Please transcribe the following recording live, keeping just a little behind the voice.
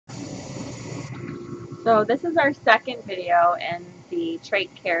So this is our second video in the trach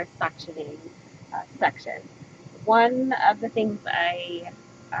care suctioning section. One of the things I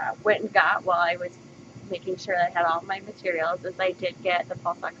went and got while I was making sure that I had all my materials is I did get the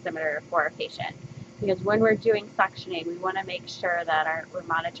pulse oximeter for our patient. Because when we're doing suctioning, we want to make sure that we're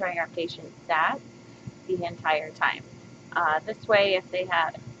monitoring our patient's stats the entire time. This way, if they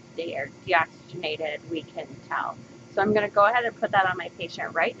are deoxygenated, we can tell. So I'm going to go ahead and put that on my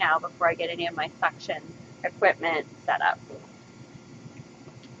patient right now before I get any of my suction equipment set up.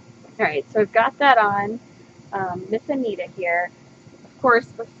 All right, so I've got that on. Miss Anita here. Of course,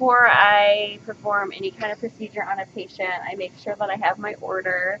 before I perform any kind of procedure on a patient, I make sure that I have my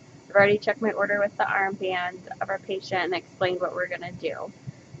order. I've already checked my order with the armband of our patient and explained what we're going to do.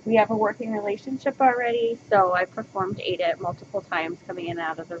 We have a working relationship already, so I performed ADIT multiple times coming in and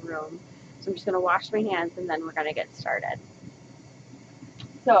out of the room. So I'm just going to wash my hands and then we're going to get started.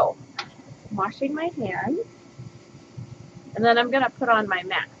 So, I'm washing my hands, and then I'm going to put on my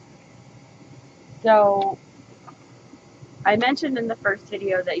mask. So, I mentioned in the first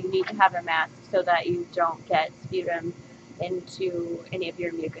video that you need to have a mask so that you don't get sputum into any of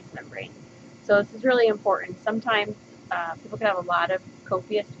your mucous membranes. So this is really important. Sometimes people can have a lot of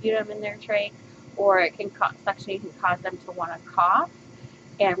copious sputum in their trach, or it can suctioning can cause them to want to cough.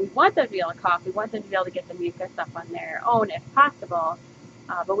 And we want them to be able to cough. We want them to be able to get the mucus up on their own if possible,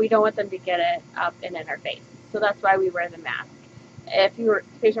 but we don't want them to get it up and in our face. So that's why we wear the mask. If the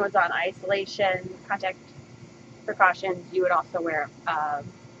patient was on isolation, contact precautions, you would also wear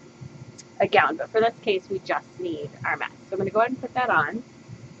a gown. But for this case, we just need our mask. So I'm going to go ahead and put that on.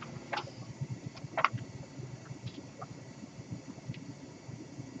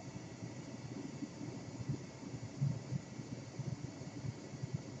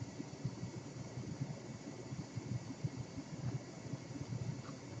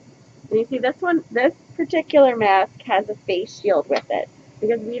 And you see this particular mask has a face shield with it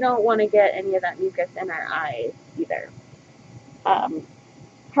because we don't want to get any of that mucus in our eyes either.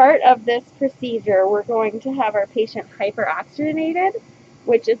 Part of this procedure, we're going to have our patient hyperoxygenated,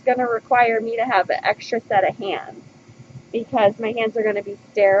 which is going to require me to have an extra set of hands because my hands are going to be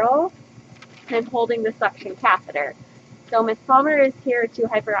sterile and holding the suction catheter. So Ms. Palmer is here to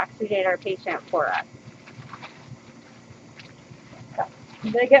hyperoxygenate our patient for us. So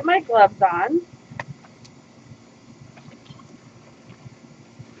I'm going to get my gloves on.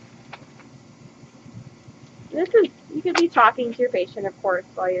 You could be talking to your patient, of course,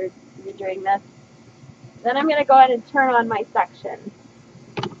 while you're doing this. Then I'm going to go ahead and turn on my suction.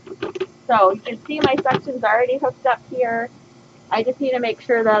 So you can see my suction's already hooked up here. I just need to make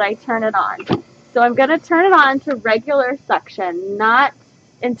sure that I turn it on. So I'm going to turn it on to regular suction, not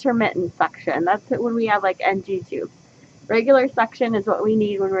intermittent suction. That's when we have like NG tubes. Regular suction is what we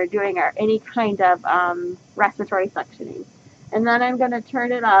need when we're doing any kind of respiratory suctioning. And then I'm going to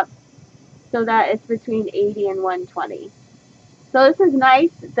turn it up so that it's between 80 and 120. So this is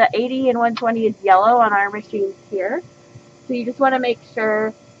nice. The 80 and 120 is yellow on our machines here. So you just want to make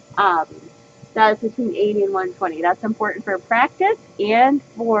sure that it's between 80 and 120. That's important for practice and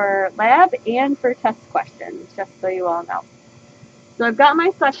for lab and for test questions, just so you all know. So I've got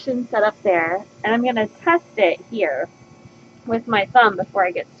my suction set up there, and I'm going to test it here with my thumb before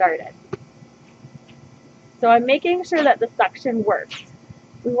I get started. So I'm making sure that the suction works.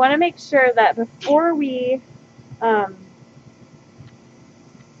 We want to make sure that before we do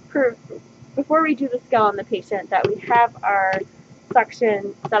the scale on the patient that we have our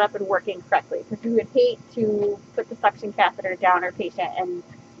suction set up and working correctly, because we would hate to put the suction catheter down our patient and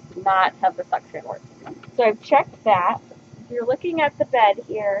not have the suction work. So I've checked that. If you're looking at the bed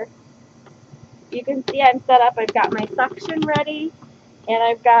here, you can see I'm set up. I've got my suction ready, and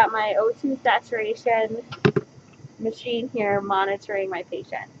I've got my O2 saturation machine here monitoring my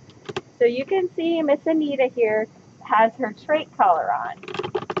patient. So you can see Miss Anita here has her trach collar on.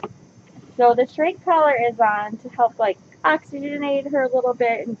 So the trach collar is on to help oxygenate her a little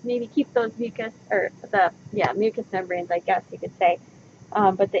bit and maybe keep those mucous membranes, I guess you could say,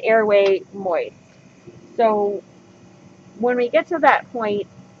 but the airway moist. So when we get to that point,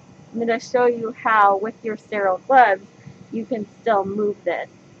 I'm going to show you how with your sterile gloves you can still move this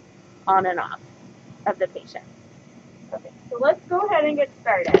on and off of the patient. Okay, so let's go ahead and get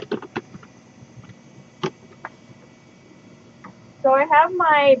started. So I have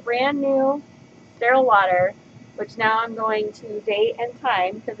my brand new sterile water, which now I'm going to date and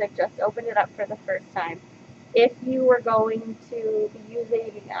time because I've just opened it up for the first time. If you were going to be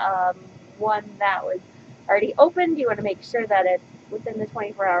using one that was already opened, you want to make sure that it's within the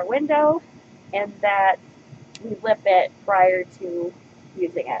 24-hour window and that you lip it prior to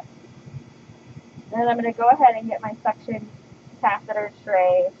using it. And then I'm going to go ahead and get my suction catheter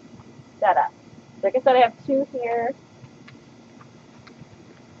tray set up. Like I said, I have 2 here.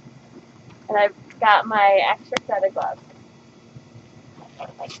 And I've got my extra set of gloves.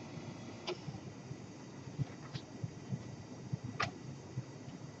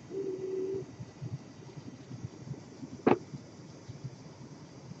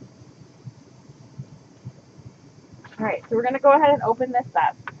 Alright, so we're going to go ahead and open this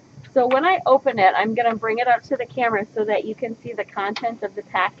up. So when I open it, I'm going to bring it up to the camera so that you can see the contents of the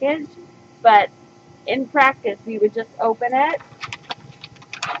package. But in practice, we would just open it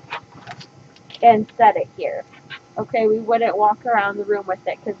and set it here. Okay, we wouldn't walk around the room with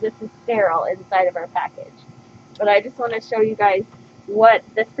it because this is sterile inside of our package. But I just want to show you guys what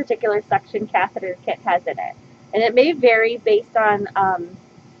this particular suction catheter kit has in it. And it may vary based on,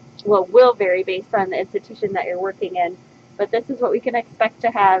 will vary based on the institution that you're working in. But this is what we can expect to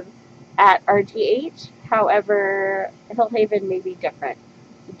have at RGH. However, Hillhaven may be different,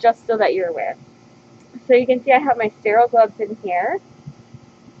 just so that you're aware. So you can see I have my sterile gloves in here,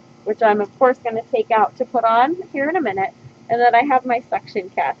 which I'm of course going to take out to put on here in a minute. And then I have my suction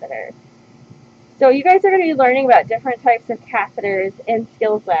catheter. So you guys are going to be learning about different types of catheters in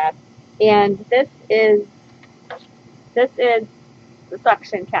Skills Lab. And this is the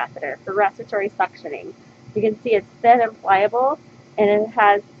suction catheter for respiratory suctioning. You can see it's thin and pliable, and it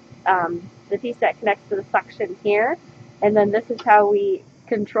has the piece that connects to the suction here. And then this is how we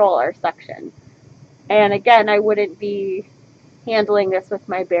control our suction. And again, I wouldn't be handling this with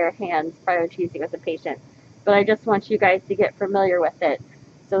my bare hands prior to using it with a patient. But I just want you guys to get familiar with it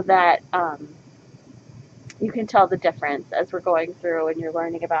so that you can tell the difference as we're going through and you're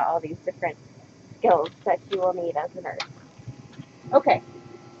learning about all these different skills that you will need as a nurse. Okay.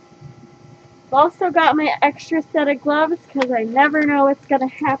 I've also got my extra set of gloves because I never know what's going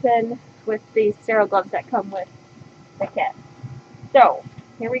to happen with these sterile gloves that come with the kit. So,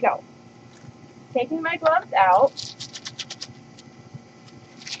 here we go. Taking my gloves out.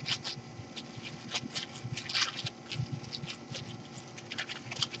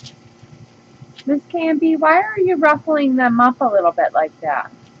 Miss Canby, why are you ruffling them up a little bit like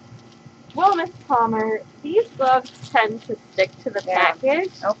that? Well, Miss Palmer, these gloves tend to stick to the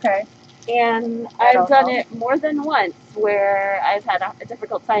package. Okay. And I've done it more than once where I've had a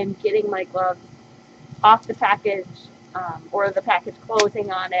difficult time getting my gloves off the package or the package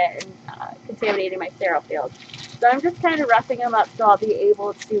closing on it and contaminating my sterile field. So I'm just kind of roughing them up so I'll be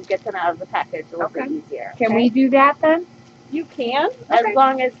able to get them out of the package a little bit easier. Can we do that then? You can, as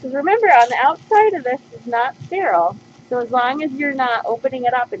long as, because remember, on the outside of this is not sterile. So as long as you're not opening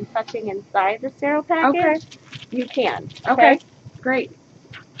it up and touching inside the sterile package, you can. Okay? Great.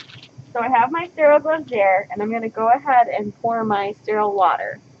 So I have my sterile gloves there, and I'm going to go ahead and pour my sterile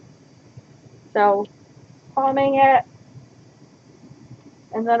water. So, palming it,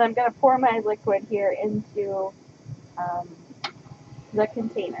 and then I'm going to pour my liquid here into the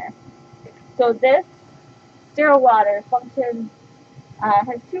container. So this sterile water functions,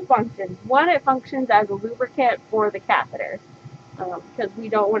 has 2 functions. One, it functions as a lubricant for the catheter, because we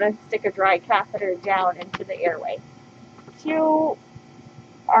don't want to stick a dry catheter down into the airway. 2,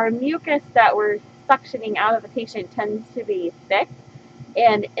 our mucus that we're suctioning out of the patient tends to be thick,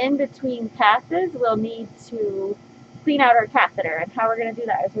 and in between passes we'll need to clean out our catheter. And how we're going to do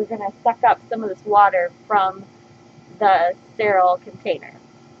that is we're going to suck up some of this water from the sterile container.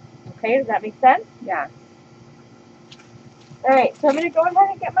 Okay, does that make sense? Yeah. Alright, so I'm going to go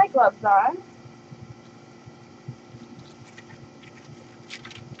ahead and get my gloves on.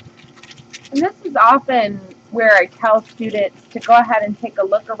 And this is often where I tell students to go ahead and take a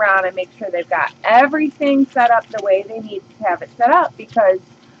look around and make sure they've got everything set up the way they need to have it set up, because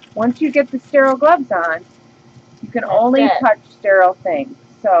once you get the sterile gloves on, you can only touch sterile things.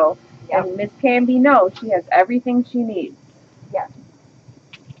 So, and Miss Canby knows she has everything she needs. Yes.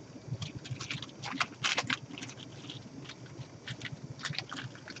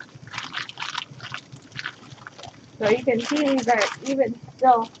 So you can see these are even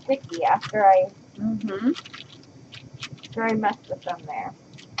still sticky after I messed with them there.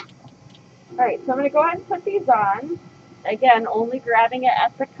 Alright, so I'm going to go ahead and put these on. Again, only grabbing it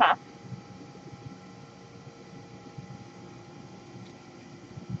at the cuff.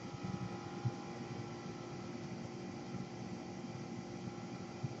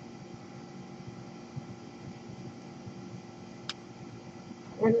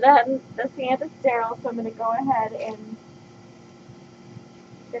 And then this hand is sterile, so I'm going to go ahead and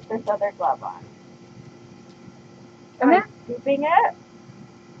get this other glove on. Am I scooping it?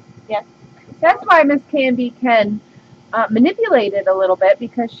 Yes. That's why Miss Canby can manipulate it a little bit,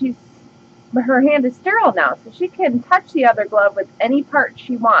 because she's her hand is sterile now, so she can touch the other glove with any part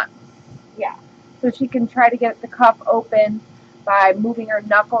she wants. Yeah. So she can try to get the cuff open by moving her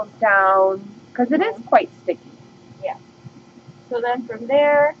knuckles down, because it is quite sticky. Yeah. So then from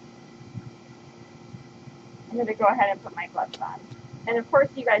there, I'm going to go ahead and put my gloves on. And of course,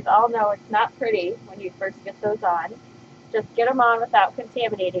 you guys all know it's not pretty when you first get those on. Just get them on without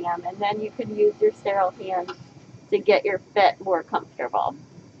contaminating them, and then you can use your sterile hands to get your fit more comfortable.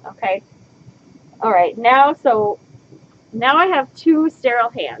 Okay? All right, now I have 2 sterile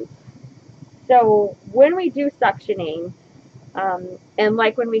hands. So when we do suctioning, and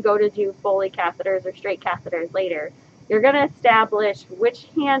like when we go to do Foley catheters or straight catheters later, you're going to establish which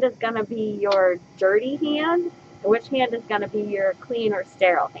hand is going to be your dirty hand and which hand is going to be your clean or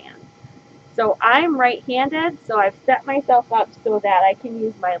sterile hand. So I'm right-handed, so I've set myself up so that I can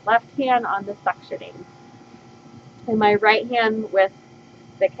use my left hand on the suctioning and my right hand with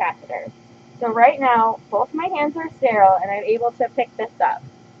the catheter. So right now, both my hands are sterile, and I'm able to pick this up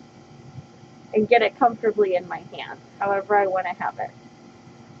and get it comfortably in my hand, however I want to have it.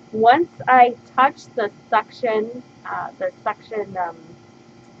 Once I touch the suction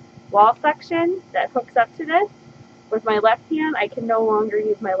wall suction that hooks up to this with my left hand, I can no longer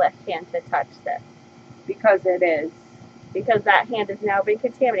use my left hand to touch this because that hand has now been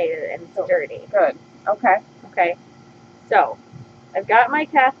contaminated and it's dirty. Good. Okay. Okay. So I've got my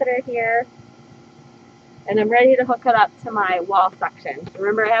catheter here, and I'm ready to hook it up to my wall suction.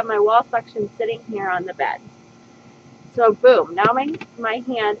 Remember, I have my wall suction sitting here on the bed. So boom, now my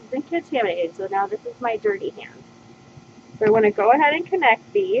hand has been contaminated, so now this is my dirty hand. So I want to go ahead and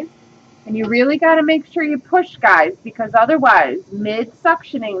connect these. And you really got to make sure you push, guys, because otherwise,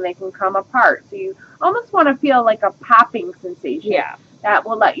 mid-suctioning, they can come apart. So you almost want to feel like a popping sensation. Yeah. That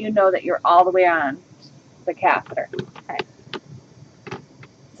will let you know that you're all the way on the catheter. Okay.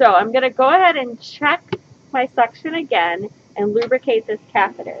 So I'm going to go ahead and check my suction again and lubricate this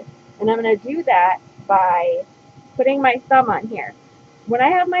catheter. And I'm going to do that by putting my thumb on here. When I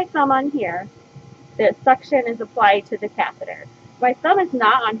have my thumb on here, the suction is applied to the catheter. If my thumb is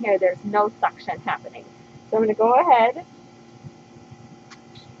not on here, there's no suction happening. So I'm going to go ahead.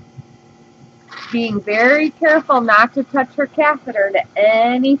 Being very careful not to touch her catheter to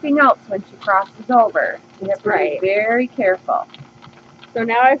anything else when she crosses over. You have to be very careful. So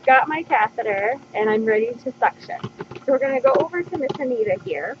now I've got my catheter and I'm ready to suction. So we're going to go over to Miss Anita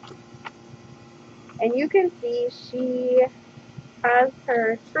here. And you can see she has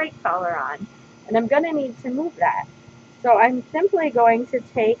her straight collar on. And I'm going to need to move that. So I'm simply going to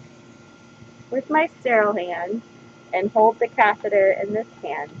take with my sterile hand and hold the catheter in this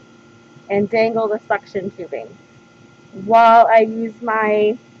hand and dangle the suction tubing while I use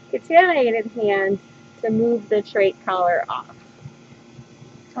my contaminated hand to move the trait collar off.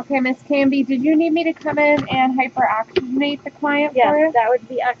 Okay, Miss Canby, did you need me to come in and hyperoxygenate the client for you? Yes, that would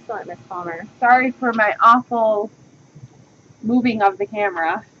be excellent, Miss Palmer. Sorry for my awful moving of the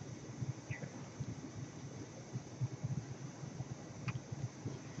camera.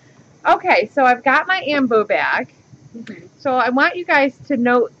 Okay, so I've got my ambu bag. So I want you guys to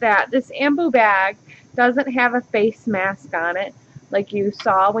note that this ambu bag doesn't have a face mask on it like you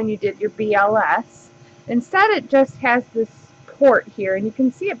saw when you did your BLS. Instead, it just has this port here, and you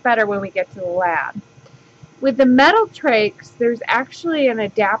can see it better when we get to the lab. With the metal trachs, there's actually an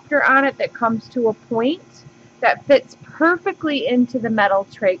adapter on it that comes to a point that fits perfectly into the metal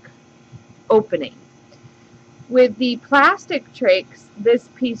trach opening. With the plastic trachs, this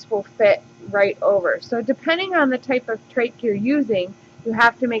piece will fit right over. So depending on the type of trach you're using, you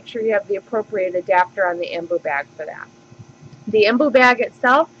have to make sure you have the appropriate adapter on the ambu bag for that. The ambu bag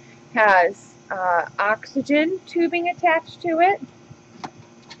itself has oxygen tubing attached to it.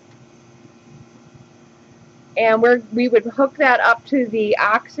 And we would hook that up to the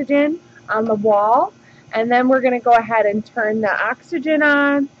oxygen on the wall. And then we're going to go ahead and turn the oxygen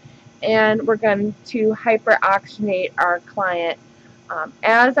on. And we're going to hyperoxygenate our client.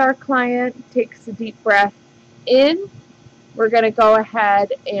 As our client takes a deep breath in, we're going to go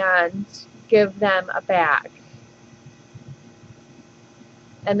ahead and give them a bag.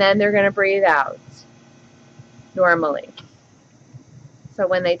 And then they're going to breathe out normally. So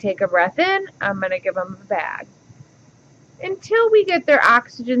when they take a breath in, I'm going to give them a bag until we get their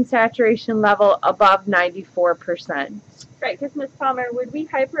oxygen saturation level above 94%. Right, because Ms. Palmer, would we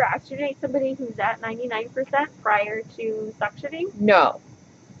hyperoxygenate somebody who's at 99% prior to suctioning? No.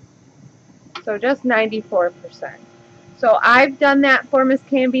 So just 94%. So I've done that for Ms.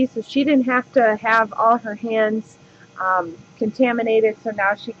 Canby, so she didn't have to have all her hands contaminated, so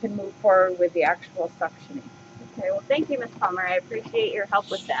now she can move forward with the actual suctioning. Okay, well, thank you, Ms. Palmer. I appreciate your help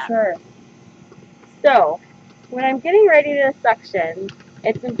with that. Sure. So, when I'm getting ready to suction,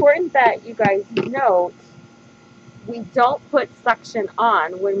 it's important that you guys note we don't put suction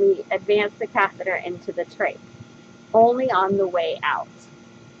on when we advance the catheter into the trach, only on the way out.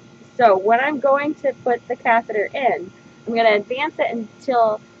 So when I'm going to put the catheter in, I'm going to advance it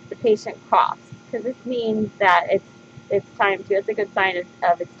until the patient coughs, because this means that it's a good sign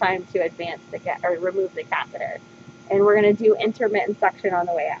of it's time to advance or remove the catheter. And we're going to do intermittent suction on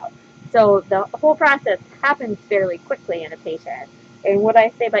the way out. So the whole process happens fairly quickly in a patient. And what I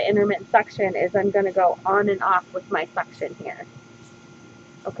say by intermittent suction is I'm going to go on and off with my suction here.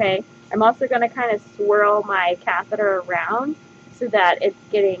 Okay? I'm also going to kind of swirl my catheter around so that it's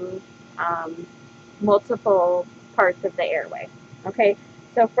getting multiple parts of the airway. Okay?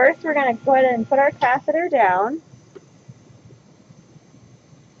 So first we're going to go ahead and put our catheter down.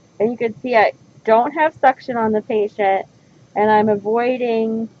 And you can see I don't have suction on the patient, and I'm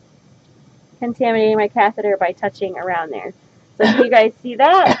avoiding contaminating my catheter by touching around there. So can you guys see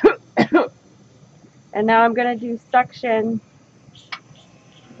that? And now I'm going to do suction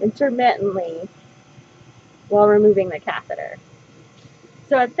intermittently while removing the catheter.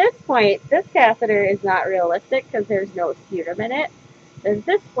 So at this point, this catheter is not realistic because there's no sputum in it. At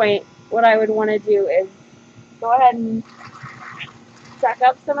this point, what I would want to do is go ahead and suck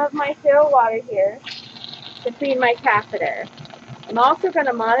up some of my sterile water here to clean my catheter. I'm also going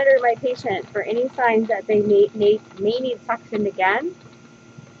to monitor my patient for any signs that they may need suction again.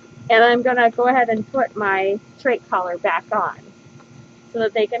 And I'm going to go ahead and put my trach collar back on so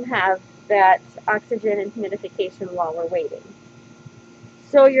that they can have that oxygen and humidification while we're waiting.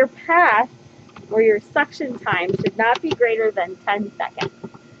 So your path or your suction time should not be greater than 10 seconds.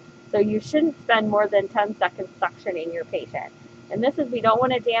 So you shouldn't spend more than 10 seconds suctioning your patient. And this is, we don't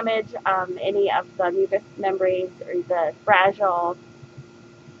want to damage any of the mucous membranes or the fragile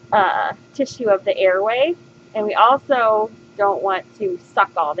tissue of the airway. And we also don't want to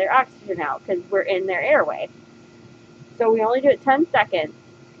suck all their oxygen out because we're in their airway. So we only do it 10 seconds,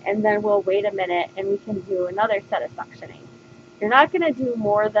 and then we'll wait a minute and we can do another set of suctioning. You're not going to do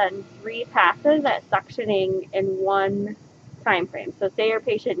more than 3 passes at suctioning in one time frame. So say your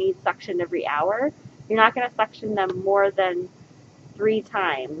patient needs suction every hour, you're not going to suction them more than 3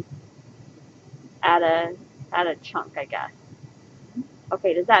 times at a chunk, I guess.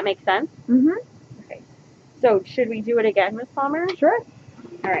 Okay, does that make sense? Mm-hmm. Okay. So should we do it again, Ms. Palmer? Sure.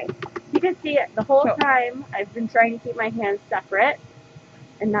 All right. You can see it the whole time I've been trying to keep my hands separate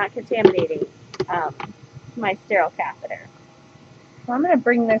and not contaminating my sterile catheter. So I'm going to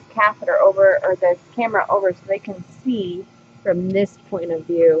bring this catheter over, or this camera over, so they can see from this point of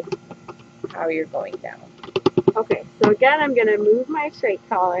view how you're going down. Okay, so again, I'm going to move my trach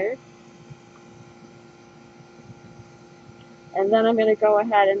collar. And then I'm going to go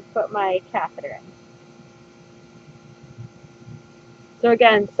ahead and put my catheter in. So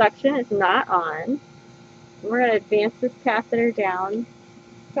again, suction is not on. We're going to advance this catheter down.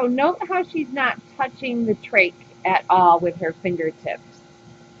 So note how she's not touching the trach at all with her fingertips.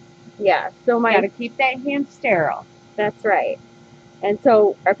 Yeah, so You got to keep that hand sterile. That's right. And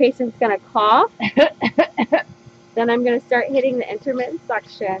so our patient's going to cough. Then I'm going to start hitting the intermittent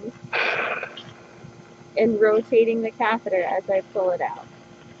suction and rotating the catheter as I pull it out.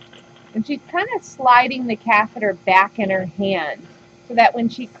 And she's kind of sliding the catheter back in her hand so that when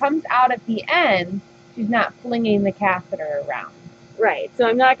she comes out at the end, she's not flinging the catheter around. Right. So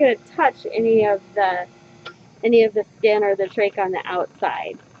I'm not going to touch any of the skin or the trach on the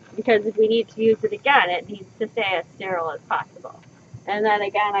outside, because if we need to use it again, it needs to stay as sterile as possible. And then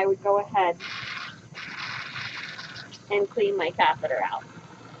again, I would go ahead and clean my catheter out.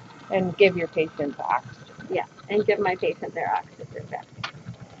 And give your patient the oxygen. Yeah, and give my patient their oxygen back.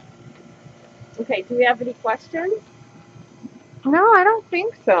 Okay, do we have any questions? No, I don't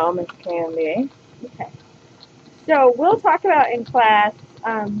think so, Miss Candy. Okay. So we'll talk about in class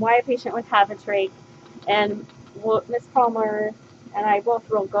why a patient would have a trach, and Ms. Palmer and I both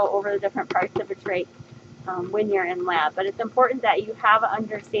will go over the different parts of a trach when you're in lab. But it's important that you have an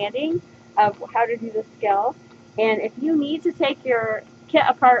understanding of how to do the skill. And if you need to take your kit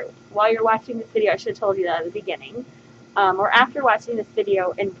apart while you're watching this video, I should have told you that at the beginning, or after watching this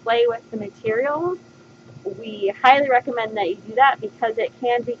video, and play with the materials, we highly recommend that you do that because it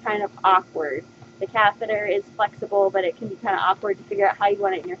can be kind of awkward. The catheter is flexible, but it can be kind of awkward to figure out how you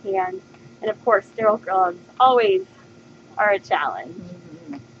want it in your hand. And of course, sterile gloves always are a challenge.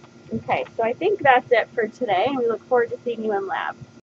 Okay, so I think that's it for today, and we look forward to seeing you in lab.